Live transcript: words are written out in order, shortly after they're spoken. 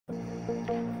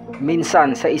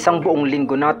Minsan sa isang buong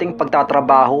linggo nating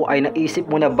pagtatrabaho ay naisip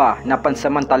mo na ba na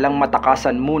pansamantalang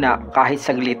matakasan muna kahit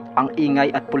saglit ang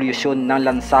ingay at polusyon ng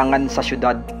lansangan sa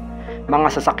syudad, mga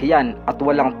sasakyan at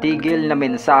walang tigil na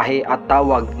mensahe at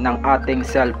tawag ng ating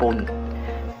cellphone.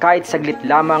 Kahit saglit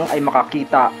lamang ay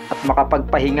makakita at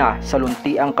makapagpahinga sa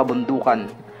luntiang kabundukan.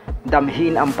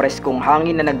 Damhin ang preskong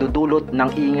hangin na nagdudulot ng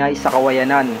ingay sa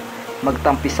kawayanan.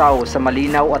 Magtampisaw sa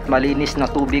malinaw at malinis na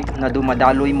tubig na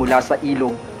dumadaloy mula sa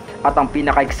ilog. At ang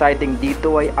pinaka-exciting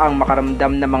dito ay ang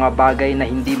makaramdam ng mga bagay na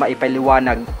hindi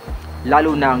maipaliwanag,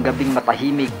 lalo na ang gabing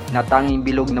matahimik na tanging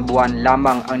bilog na buwan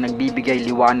lamang ang nagbibigay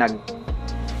liwanag.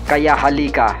 Kaya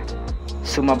halika,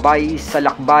 sumabay sa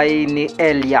lakbay ni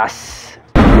Elias.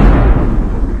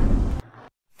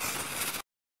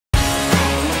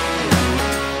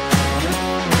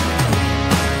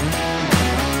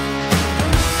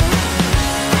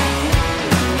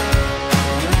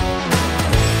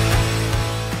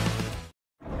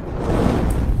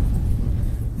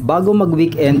 Bago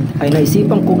mag-weekend ay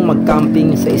naisipan kong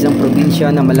mag-camping sa isang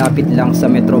probinsya na malapit lang sa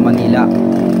Metro Manila.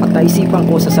 At naisipan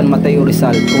ko sa San Mateo,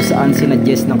 Rizal kung saan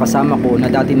sinadjust ng kasama ko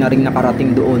na dati na rin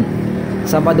nakarating doon.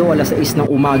 Sabado alas 6 ng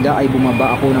umaga ay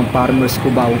bumaba ako ng Farmers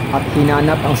Cubao at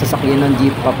hinanap ang sasakyan ng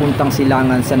jeep papuntang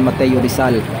Silangan, San Mateo,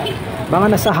 Rizal. Mga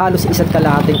nasa halos 1.5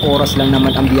 oras lang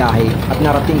naman ang biyahe at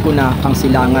narating ko na ang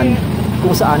Silangan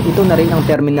kung saan ito na rin ang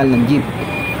terminal ng jeep.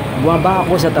 Bumaba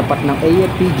ako sa tapat ng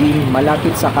AFP Gym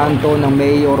malapit sa kanto ng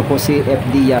Mayor Jose F.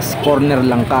 Diaz, corner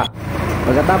Langka.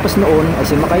 Pagkatapos noon ay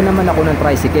sumakay naman ako ng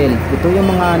tricycle. Ito yung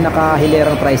mga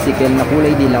nakahilerang tricycle na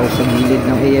kulay dilaw sa gilid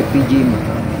ng AFP Gym.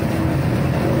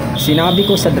 Sinabi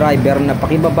ko sa driver na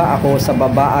pakibaba ako sa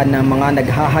babaan ng mga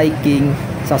nagha-hiking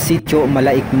sa Sitio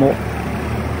Malaikmo.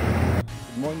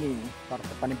 Good morning, para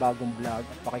sa panibagong vlog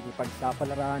at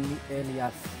pakikipagsapalaran ni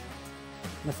Elias.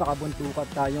 Nasa kabuntukan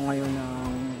tayo ngayon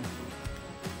ng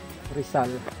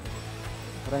Rizal,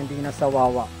 pero hindi na sa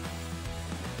Wawa,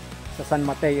 sa San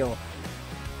Mateo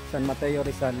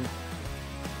Rizal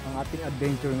ang ating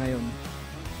adventure ngayon.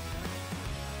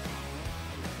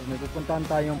 So, may pupuntahan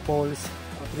tayong falls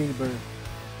at river.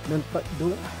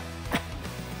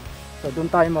 Doon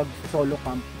tayo mag solo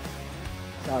camp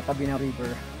sa tabi ng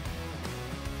river.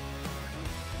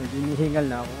 So, hinihingal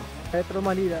na ako. Metro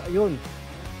Manila, yun,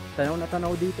 tanaw na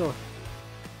tanaw dito.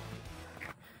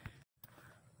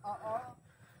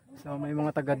 So may mga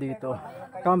taga dito.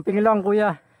 Camping lang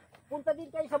kuya. Punta din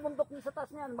kayo sa bundok ni sa taas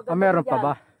niyan. Meron pa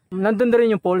ba? Nandun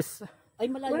din yung falls. Ay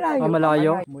malayo.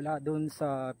 Malayo. Mula doon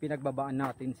sa pinagbabaan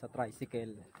natin sa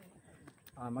tricycle.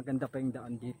 Maganda pa yung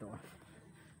daan dito.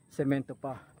 Semento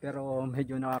pa. Pero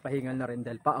medyo nakakahingal na rin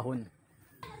dahil paahon.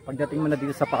 Pagdating mo na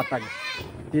dito sa patag,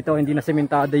 dito hindi na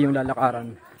sementado yung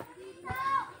lalakaran.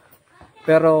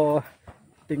 Pero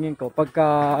tingin ko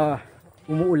pagka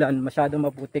umuulan masyado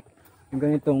maputik yung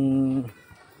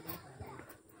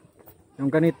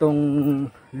ganitong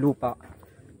lupa.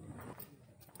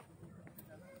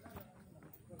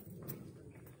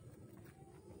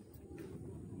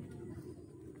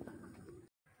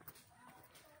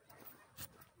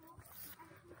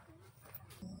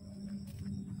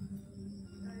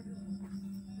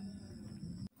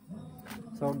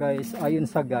 So guys, ayon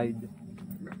sa guide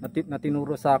na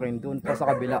tinuro sa akin doon pa sa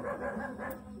kabila.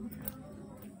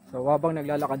 So habang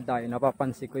naglalakad tayo,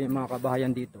 napapansin ko yung mga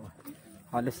kabahayan dito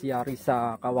halos yari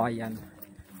sa kawayan.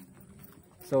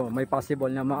 So may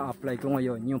possible na ma-apply ko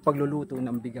ngayon yung pagluluto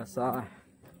ng bigas sa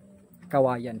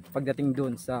kawayan pagdating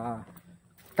doon sa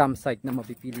campsite na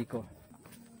mapipili ko.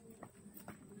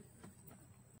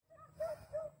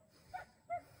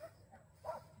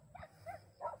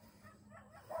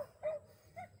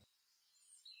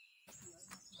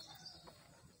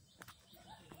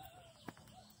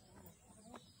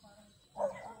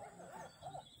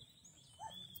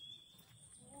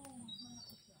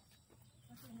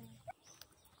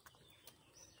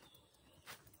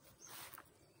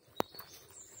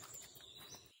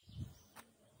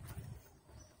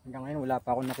 Hanggang ngayon wala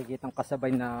pa akong nakikitang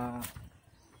kasabay na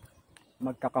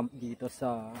magkakamp dito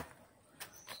sa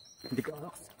hindi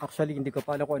ko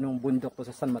pa alam kung anong bundok to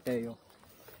sa San Mateo.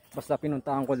 Basta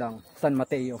pinuntahan ko lang San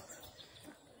Mateo.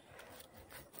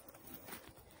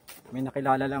 May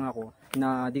nakilala lang ako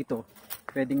na dito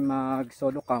pwedeng mag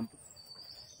solo camp,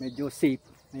 medyo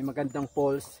safe, may magandang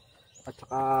falls at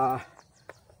saka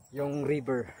yung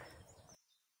river.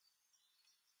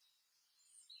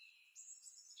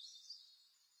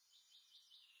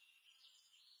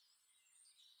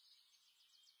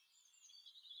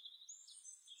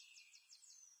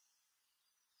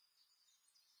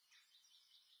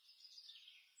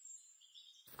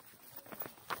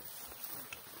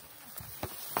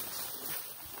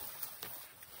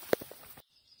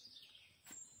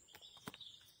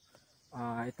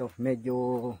 ito, medyo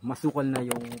masukal na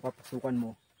yung papasukan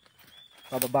mo.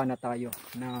 Pababa na tayo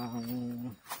ng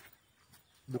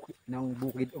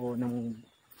bukid o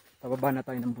pababa na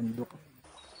tayo ng bundok.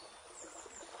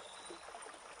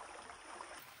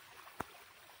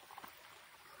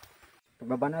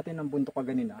 Pagbaba natin ng bundok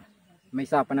kaganina, may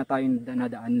sapa na tayong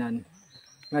nadaanan.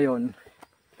 Ngayon,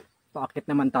 paakit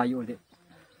naman tayo ulit.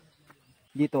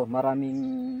 Dito, maraming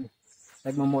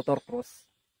nagmamotorcross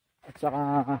at saka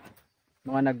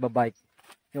mga nagbabike.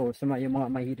 Yung mga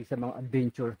mahilig sa mga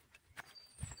adventure.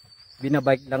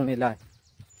 Binabike lang nila.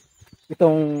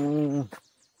 Itong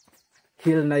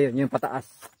hill na yun, yung pataas.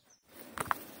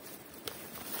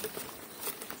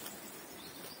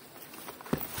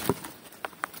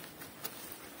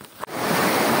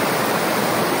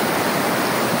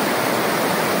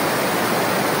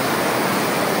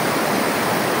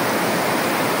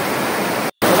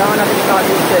 Kailangan natin itali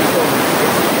yung cellphone.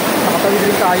 Nakatawid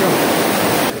rin tayo.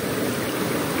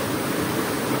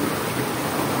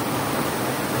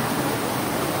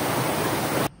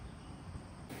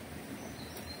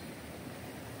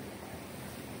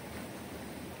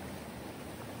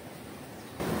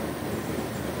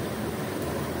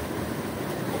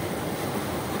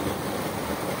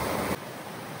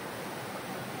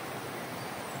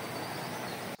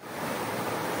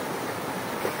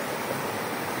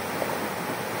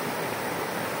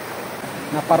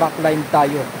 Naparockline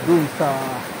tayo dun sa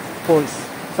falls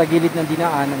sa gilid ng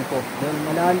dinaanan ko. Dahil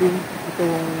malalim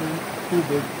itong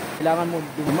tubig, kailangan mo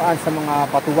dumaan sa mga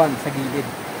batuan sa gilid.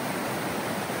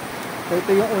 So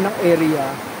ito yung unang area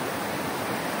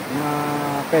na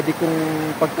pwede kong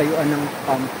pagtayuan ng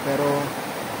camp, pero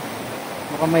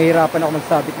mukhang mahirapan ako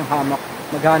magsabit ng hamak.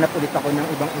 Maghanap ulit ako ng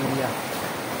ibang area.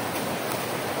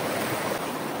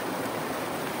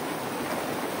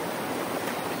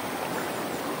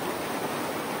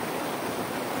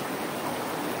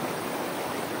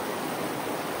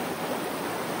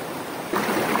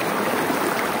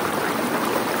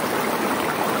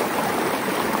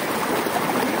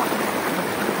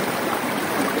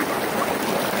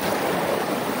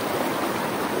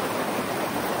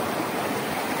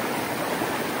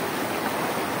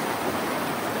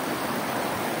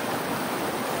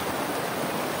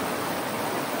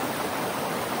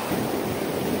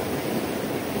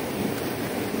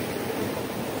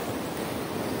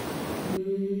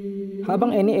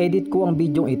 Habang ini-edit ko ang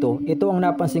bidyong ito ang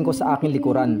napansin ko sa aking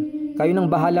likuran. Kayo nang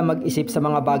bahala mag-isip sa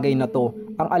mga bagay na to.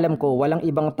 Ang alam ko, walang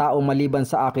ibang tao maliban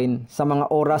sa akin sa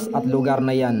mga oras at lugar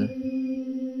na yan.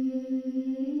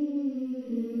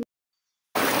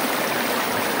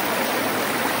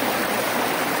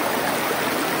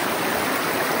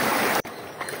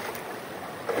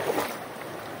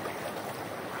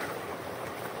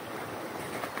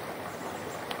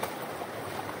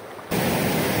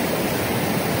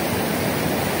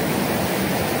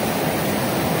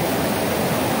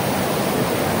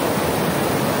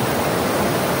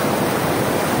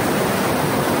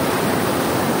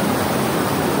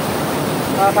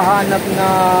 Nakakahanap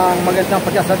ng magandang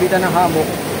pagkasabitan ng hammock.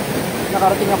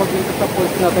 Nakarating ako dito sa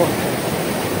falls na to.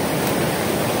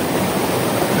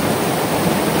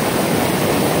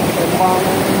 So, mukhang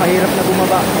mahirap na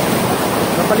bumaba.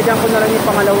 Napalitan ko na lang yung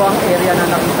pangalawang area na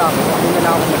nakita ko. Ako na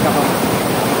lang ako magkaka.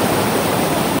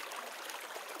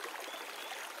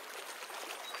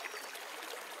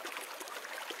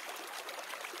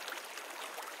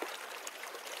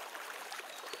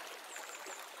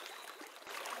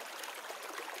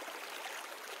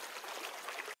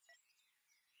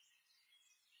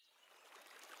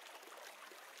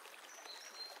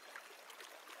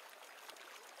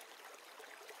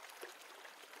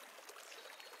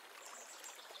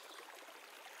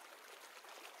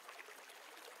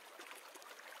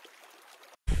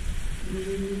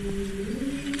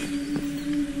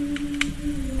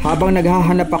 Habang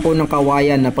naghahanap ako ng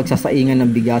kawayan na pagsasaingan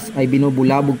ng bigas ay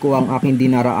binubulabog ko ang aking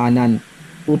dinaraanan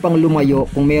upang lumayo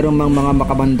kung mayroong mga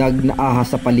makabandag na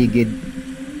ahas sa paligid.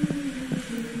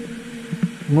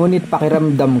 Ngunit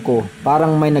pakiramdam ko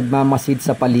parang may nagmamasid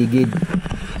sa paligid.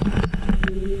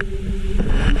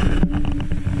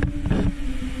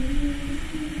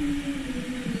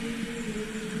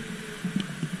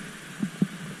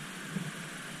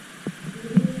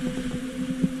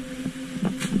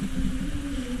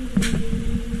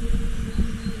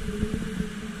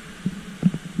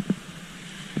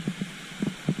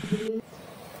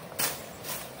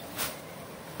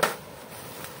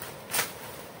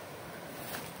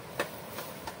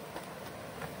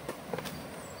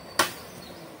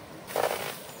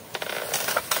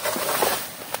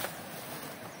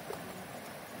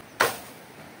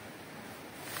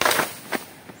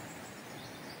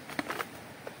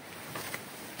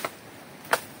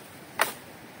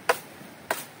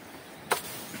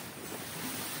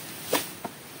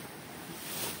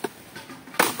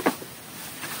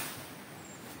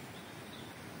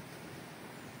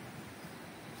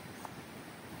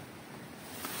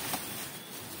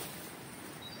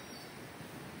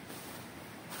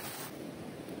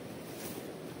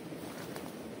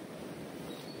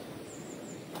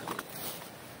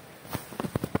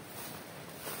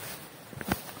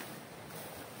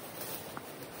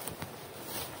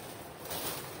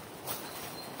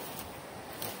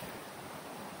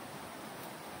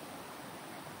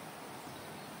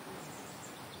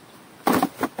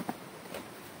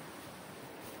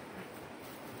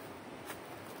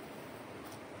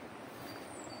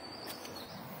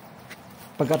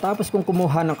 Pagkatapos kong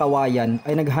kumuha ng kawayan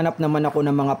ay naghanap naman ako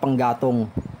ng mga panggatong.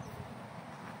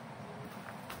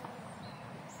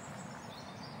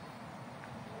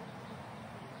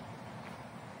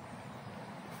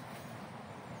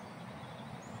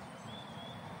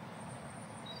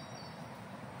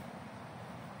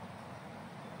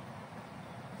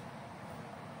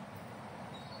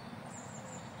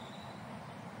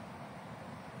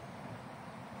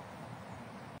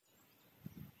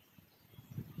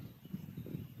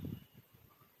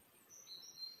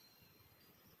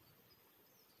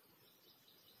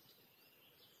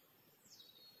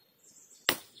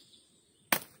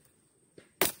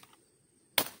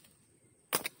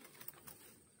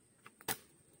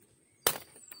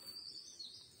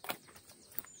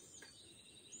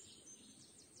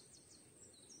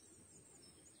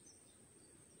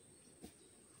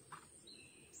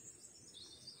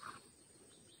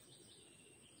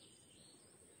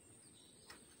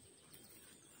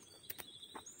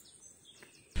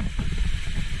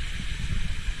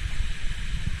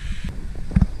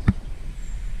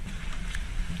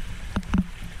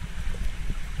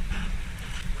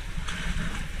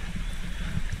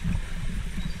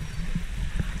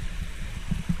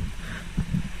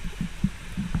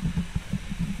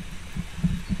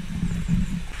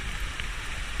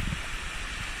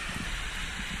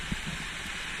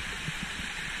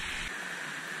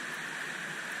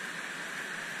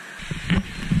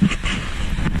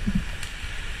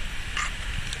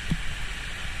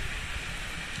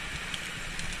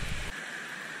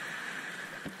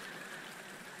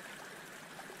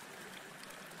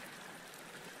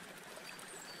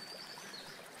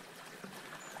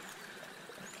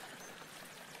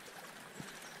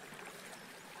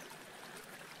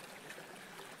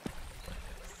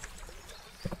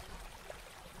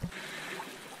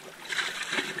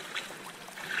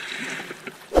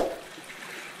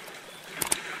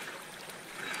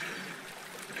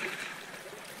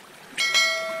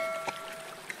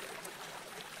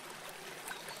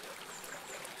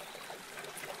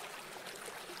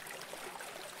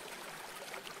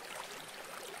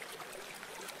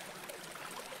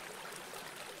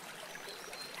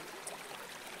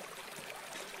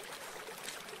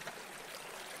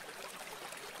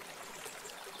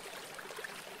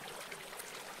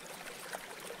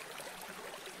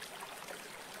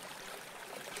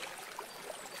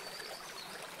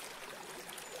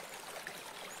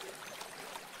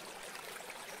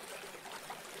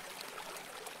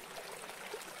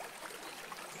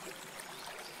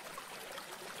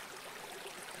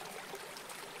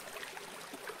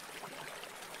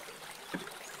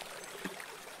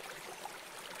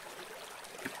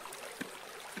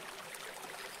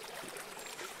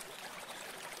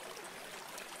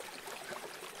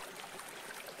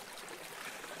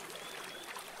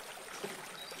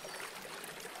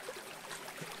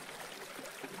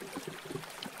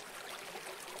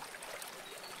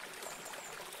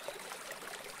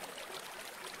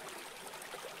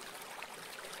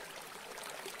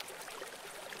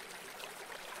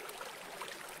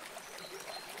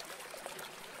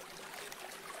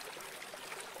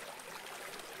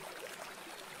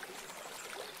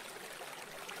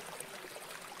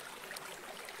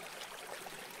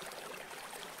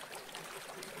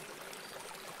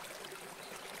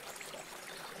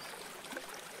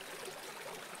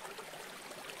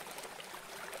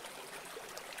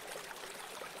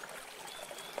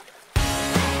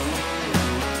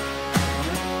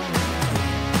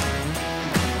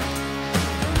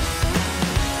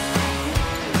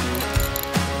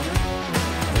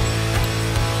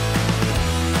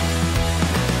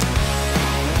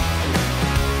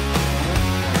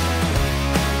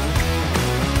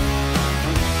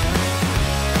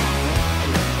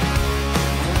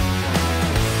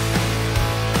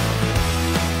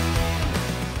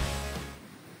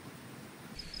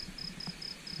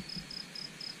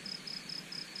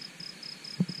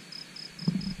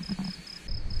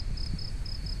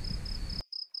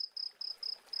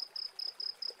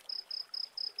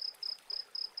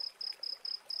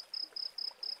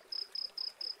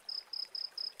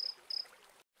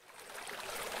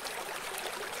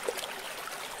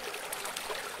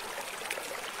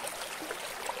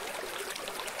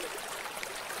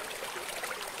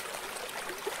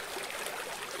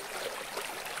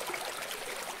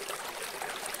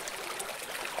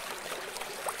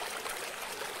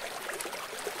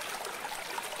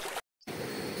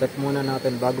 Set muna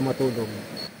natin bago matulog.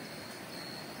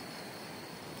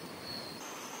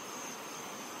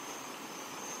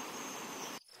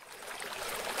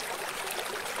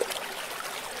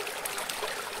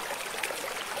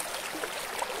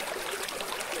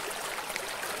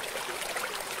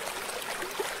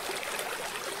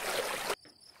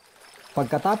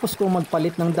 Pagkatapos kong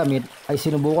magpalit ng damit ay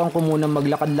sinubukan ko munang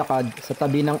maglakad-lakad sa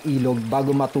tabi ng ilog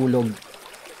bago matulog.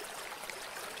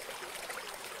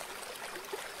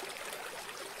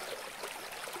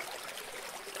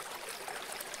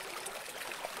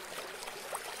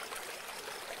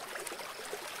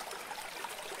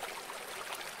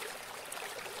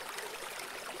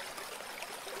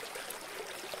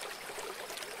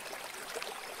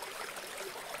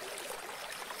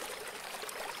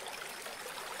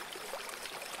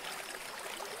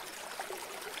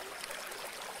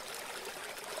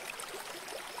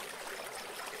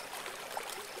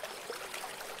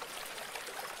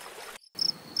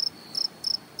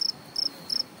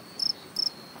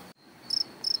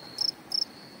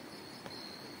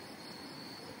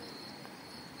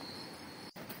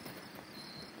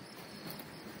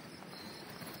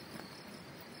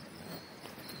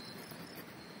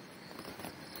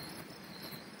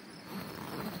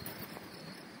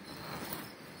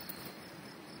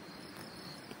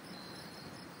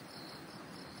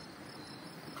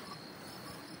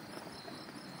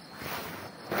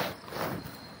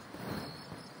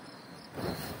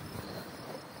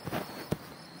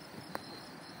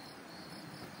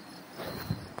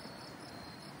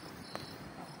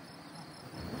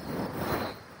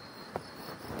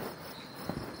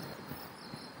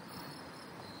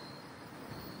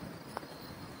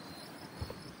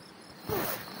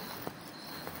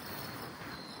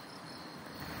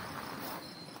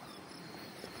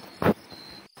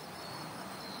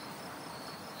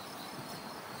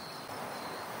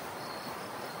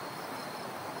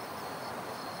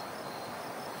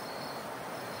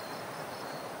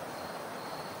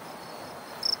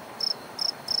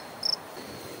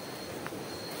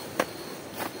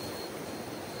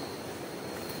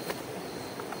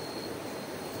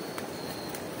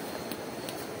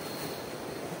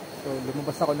 So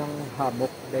lumabas ako ng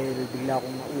hammock dahil bigla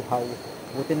akong nauhaw.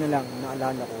 Buti na lang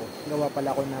naalala ko, gawa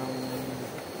pala ako ng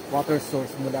water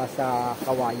source mula sa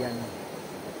kawayan.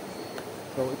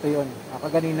 So ito yun,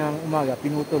 kaganinang umaga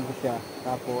pinutol ko siya,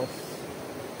 tapos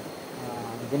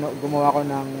gumawa ko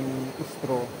ng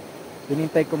straw.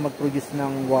 Hinintay ko mag-produce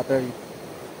ng water,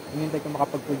 hinintay ko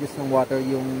makapag-produce ng water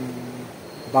yung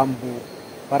bamboo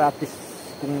para at least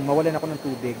kung mawalan ako ng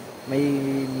tubig may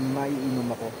maiinom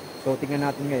ako. So tingnan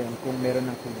natin ngayon kung meron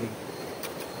ng tubig.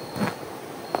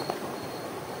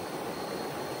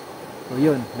 So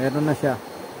yun, meron na siya.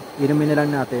 Inumin na lang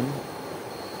natin.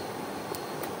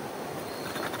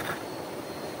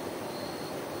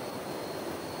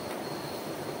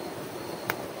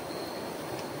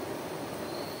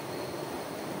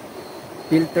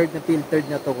 Filtered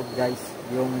na to guys,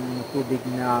 yung tubig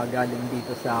na galing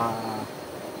dito sa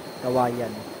kawayan.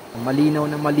 Malinaw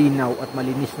na malinaw at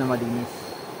malinis na malinis.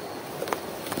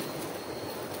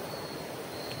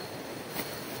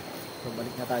 So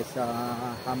balik na tayo sa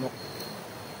hammock.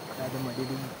 Masyado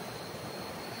madilim.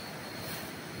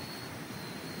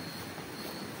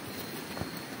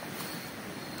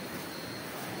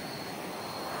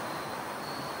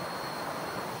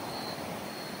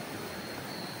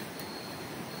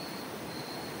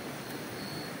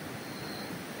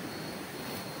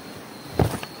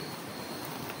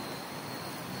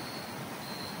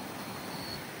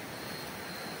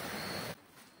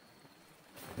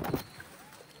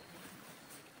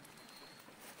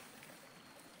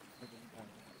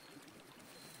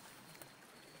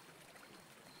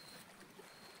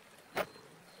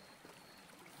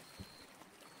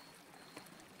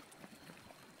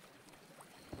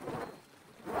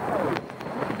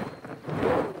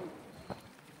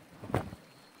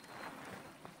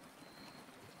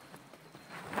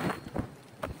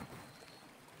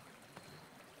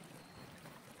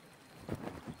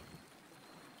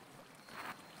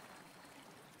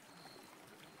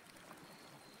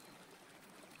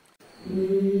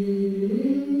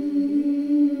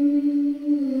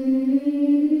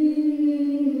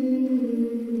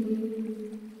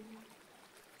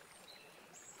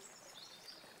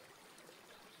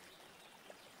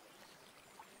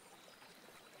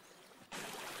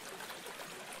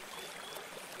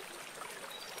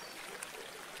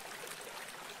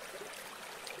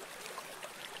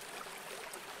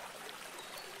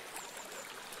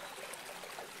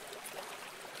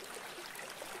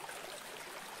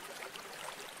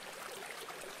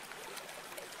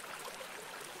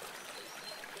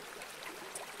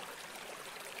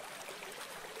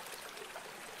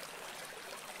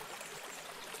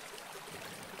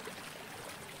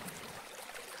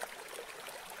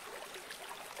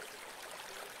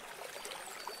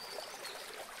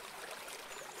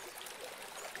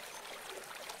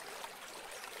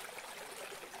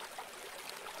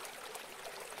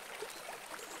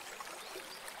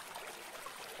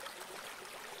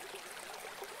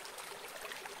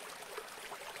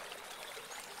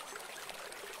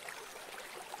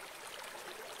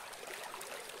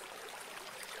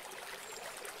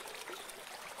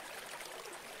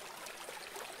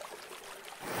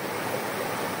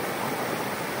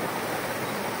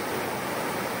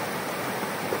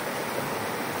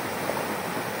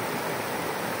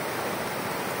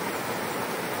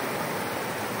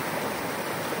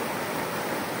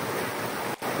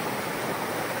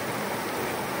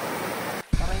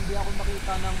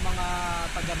 nakita ng mga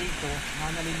taga rito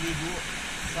na naliligo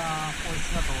sa falls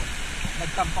na to,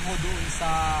 nagtampang ko doon sa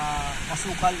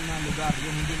masukal na lugar,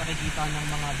 yung hindi nakikita ng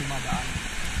mga dumadaan.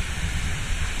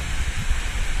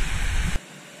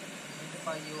 Ito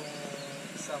pa yung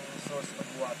isang source of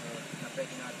water na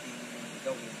pwede natin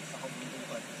gawin sa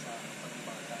kabundukan sa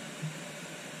pagbabasan.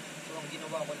 So ang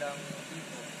ginawa ko lang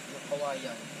dito, yung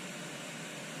kawayan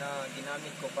na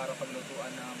ginamit ko para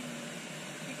paglutuan ng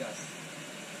bigas,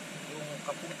 yung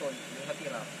kaputol, yung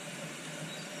natira,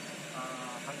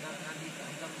 hanggang dito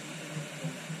yung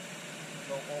node.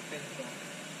 So open to,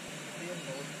 ito yung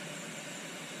node,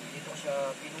 dito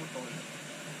siya pinutol.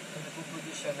 So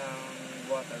nagpuproduce siya ng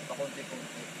water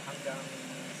pakunti-kunti hanggang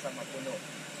sa mapuno.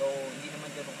 So hindi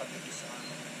naman ganun kabilis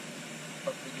ang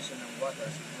pag-produce ng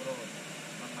water, siguro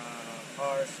mga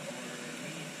hours or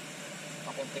minutes,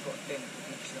 pakunti-kunti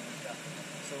nagpuproduce naman siya.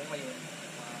 So ngayon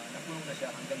napuno na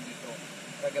siya hanggang dito.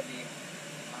 Kagabi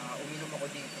uminom ako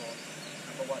dito,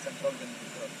 nabawasan ko hanggang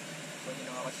dito. So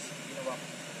ginawa ko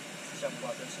siyang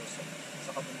water source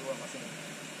sa kabunduan kasi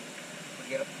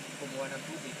maghirap kumuha ng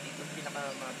tubig. Dito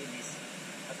pinakamabilis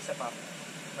at isa pa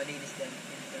malinis din,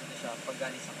 filter na siya pag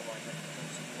galing sa kawayan. So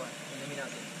subukan, inumin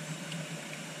natin.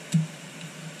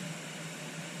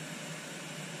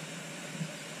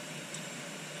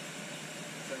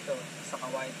 So ito, sa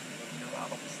kawayan dito, ginawa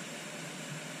ako gusto.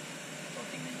 So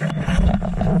tingnan nyo.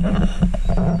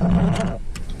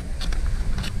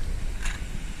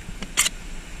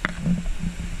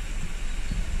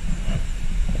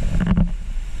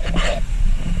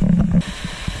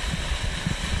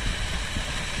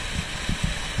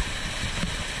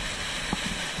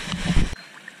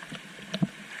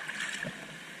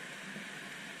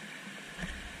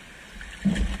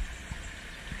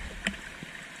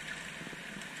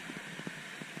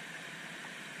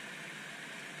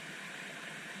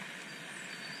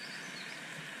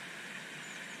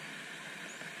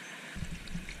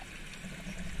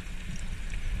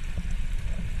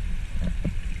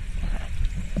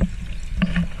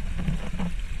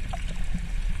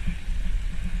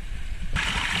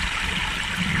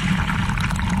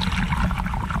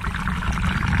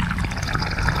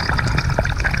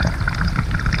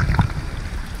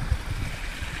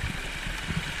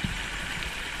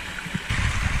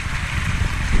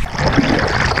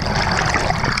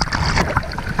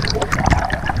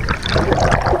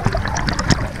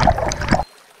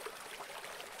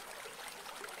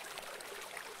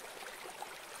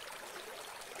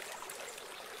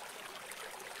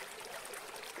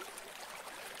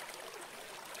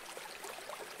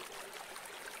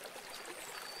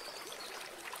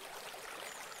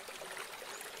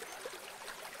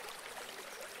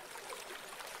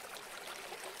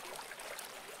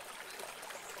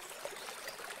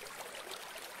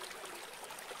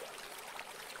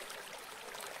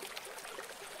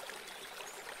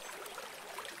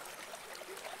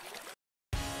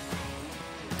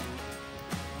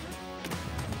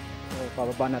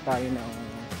 Pababa na tayo ng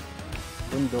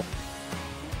bundok,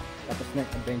 tapos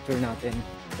next adventure natin,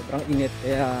 sobrang init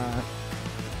kaya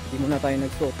hindi muna tayo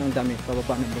nagsuot ng damit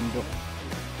pababa ng bundok.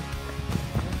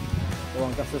 So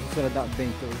hanggang sa susunod na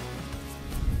adventure.